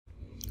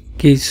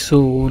Okay, so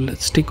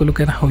let's take a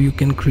look at how you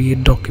can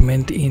create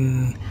document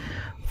in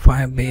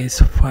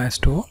Firebase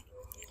Firestore.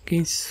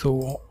 Okay,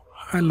 so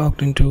I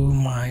logged into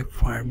my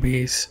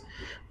Firebase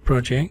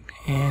project,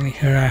 and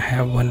here I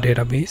have one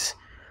database,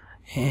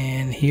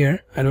 and here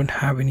I don't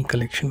have any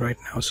collection right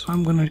now, so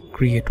I'm gonna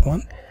create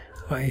one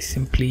by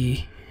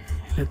simply,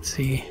 let's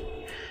see,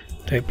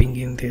 typing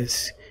in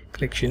this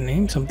collection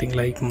name, something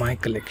like my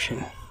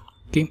collection.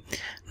 Okay,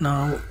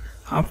 now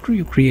after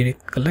you create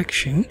a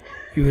collection,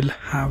 you will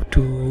have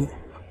to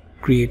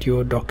create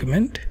your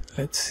document.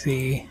 Let's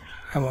say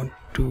I want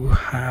to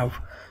have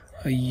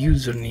a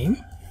username,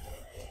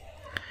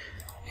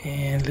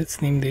 and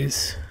let's name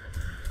this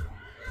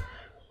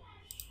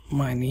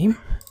my name,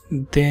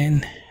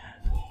 then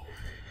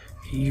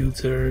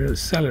user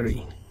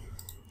salary,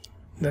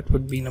 that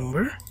would be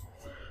number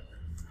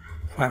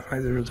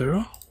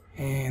 5500,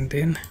 and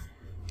then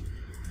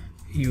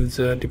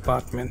user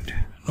department.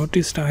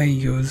 Notice I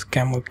use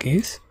camel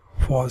case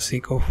for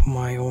sake of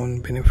my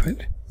own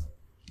benefit.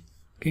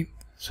 Okay,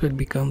 so it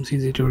becomes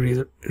easy to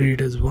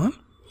read as well.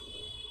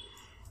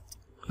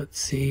 Let's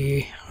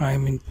say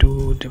I'm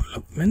into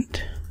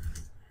development.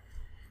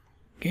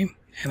 Okay,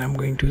 and I'm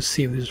going to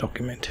save this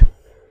document.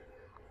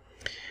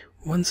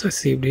 Once I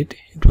saved it,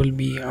 it will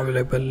be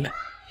available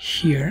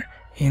here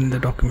in the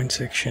document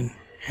section,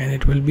 and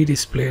it will be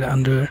displayed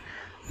under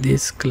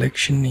this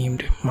collection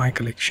named my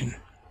collection.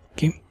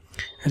 Okay,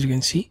 as you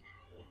can see,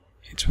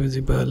 it's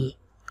visible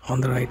on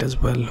the right as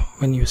well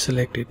when you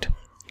select it.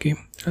 Okay,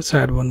 let's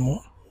add one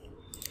more.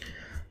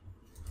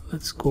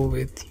 Let's go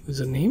with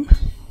username.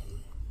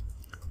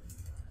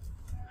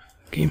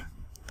 Okay,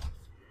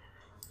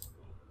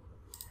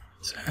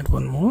 let's add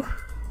one more,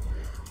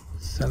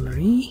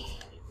 salary,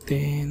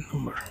 then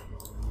number.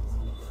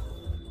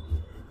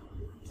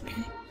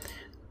 Okay,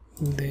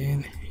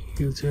 then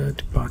user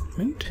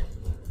department,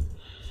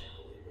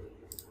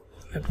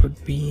 that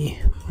would be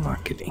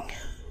marketing.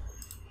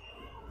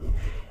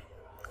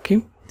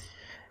 Okay,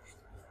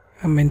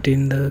 I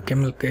maintain the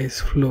camel case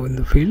flow in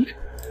the field,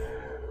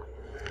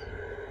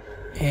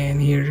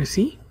 and here you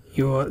see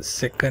your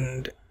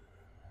second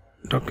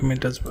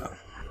document as well.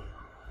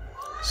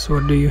 So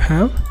what do you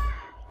have?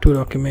 Two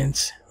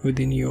documents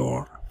within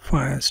your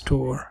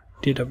Firestore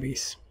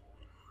database.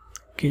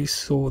 Okay,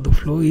 so the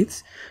flow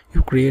is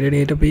you create a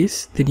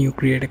database, then you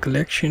create a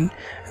collection,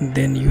 and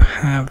then you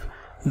have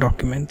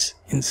documents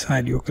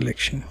inside your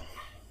collection.